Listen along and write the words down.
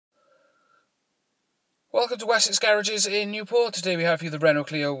Welcome to Wessex Garages in Newport. Today we have for you the Renault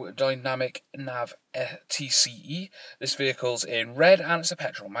Clio Dynamique Nav TCE. This vehicle's in red and it's a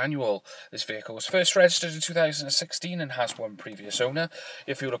petrol manual. This vehicle was first registered in 2016 and has one previous owner.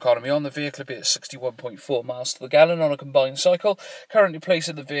 Your fuel economy on the vehicle will be at 61.4 miles to the gallon on a combined cycle, currently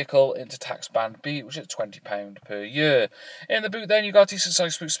placing the vehicle into tax band B, which is £20 per year. In the boot then you've got decent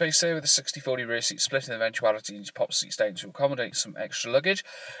sized boot space there with a 60-40 rear seat split in the eventuality you pop the seats down to accommodate some extra luggage.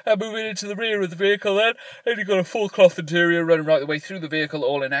 Moving into the rear of the vehicle then, and you've got a full cloth interior running right the way through the vehicle,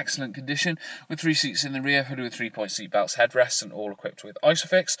 all in excellent condition, with 3 seats in the rear fitted with 3-point seat belts, headrests, and all equipped with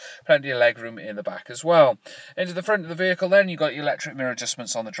Isofix. Plenty of leg room in the back as well. Into the front of the vehicle then, you've got your electric mirror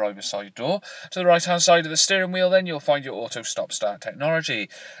adjustments on the driver's side door. To the right hand side of the steering wheel then, you'll find your auto stop start technology.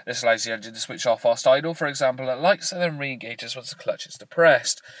 This allows the engine to switch off whilst idle, for example at lights, and then re-engages once the clutch is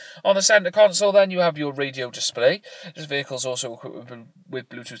depressed. On the centre console then, you have your radio display. This vehicle is also equipped with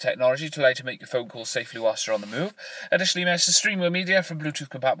Bluetooth technology to allow you to make your phone calls safely whilst you're on the move. Additionally, managed to stream your media from Bluetooth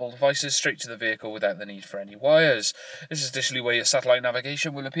compatible devices straight to the vehicle without the need for any wires. This is additionally where your satellite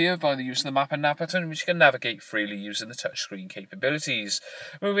navigation will appear via the use of the map and nav button, which you can navigate freely using the touchscreen capabilities.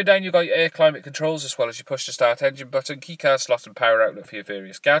 Moving down, you've got your air climate controls as well as your push to start engine button, keycard slot and power outlet for your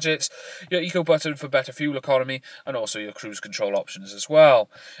various gadgets, your eco button for better fuel economy, and also your cruise control options as well.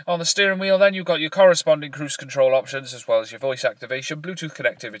 On the steering wheel then, you've got your corresponding cruise control options as well as your voice activation, Bluetooth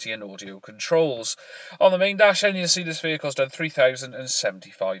connectivity and audio controls. On the main dash then, you'll see this vehicle's done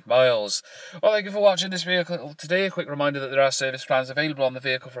 3,075 miles. Well, thank you for watching this vehicle today. A quick reminder that there are service plans available on the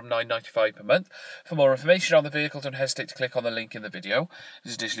vehicle from £9.95 per month. For more information on the vehicle, don't hesitate to click on the link in the video.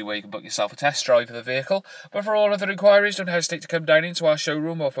 This is additionally where you can book yourself a test drive of the vehicle. But for all other inquiries, don't hesitate to come down into our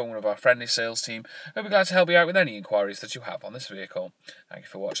showroom or phone one of our friendly sales team. We'll be glad to help you out with any inquiries that you have on this vehicle. Thank you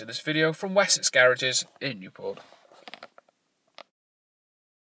for watching this video from Wessex Garages in Newport.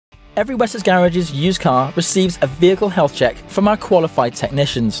 Every Wessex Garages used car receives a vehicle health check from our qualified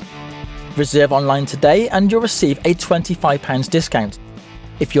technicians. Reserve online today and you'll receive a £25 discount.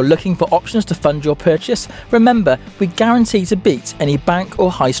 If you're looking for options to fund your purchase, remember we guarantee to beat any bank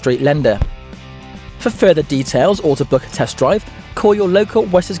or high street lender. For further details or to book a test drive, call your local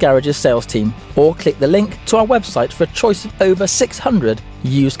Wessex Garages sales team or click the link to our website for a choice of over 600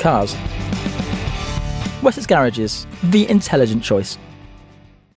 used cars. Wessex Garages, the intelligent choice.